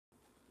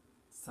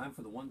It's time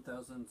for the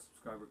 1,000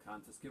 subscriber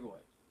contest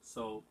giveaway.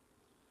 So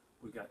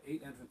we've got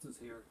 8 entrances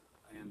here,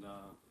 and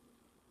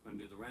we're going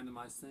to do the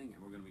randomized thing,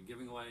 and we're going to be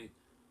giving away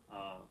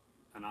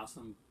an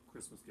awesome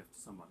Christmas gift to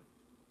somebody.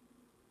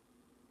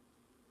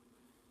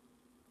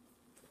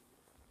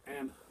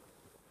 And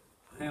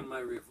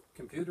my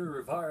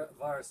computer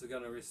virus is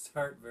going to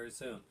restart very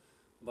soon.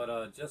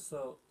 But just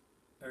so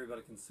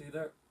everybody can see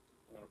there,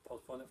 I'm going to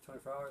postpone it for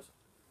 24 hours.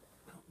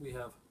 We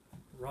have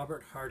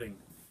Robert Harding.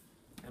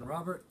 And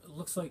Robert, it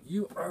looks like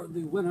you are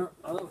the winner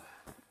of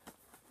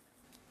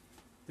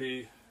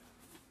the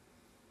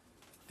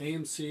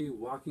AMC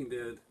Walking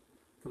Dead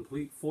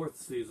complete 4th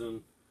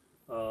season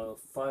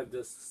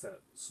 5-disc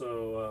set.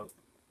 So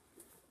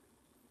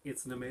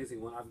it's an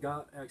amazing one. I've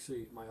got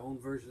actually my own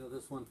version of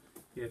this one.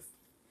 If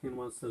he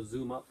wants to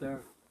zoom up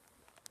there,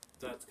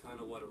 that's kind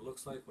of what it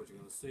looks like, what you're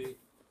going to see,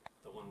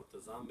 the one with the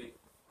zombie.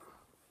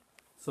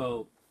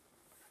 So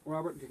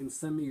Robert, you can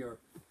send me your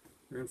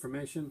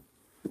information.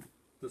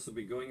 This will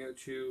be going out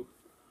to you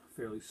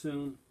fairly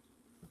soon.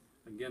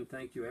 Again,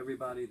 thank you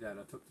everybody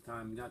that took the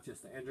time not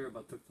just to enter,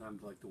 but took the time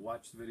to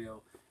watch the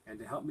video and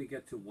to help me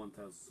get to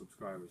 1,000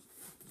 subscribers.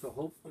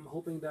 So I'm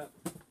hoping that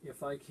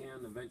if I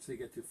can eventually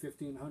get to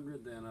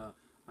 1,500, then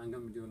I'm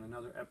going to be doing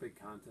another epic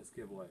contest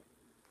giveaway.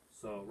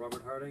 So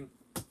Robert Harding,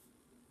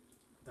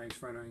 thanks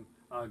for entering.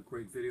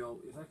 Great video.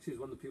 It's actually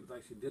one of the people that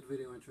actually did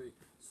video entry.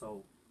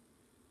 So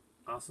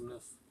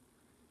awesomeness.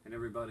 And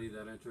everybody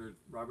that entered: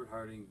 Robert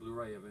Harding, Blue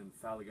Ray Evan,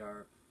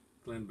 Falligar,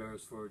 Glenn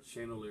Beresford,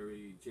 Shane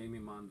O'Leary, Jamie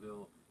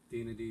Monville,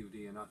 Dina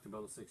DVD, and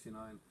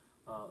Octobella69.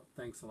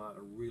 Thanks a lot.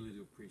 I really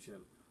do appreciate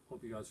it.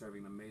 Hope you guys are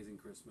having an amazing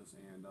Christmas,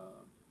 and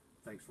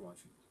thanks for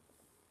watching.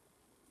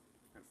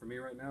 And for me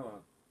right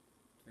now,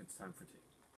 it's time for tea.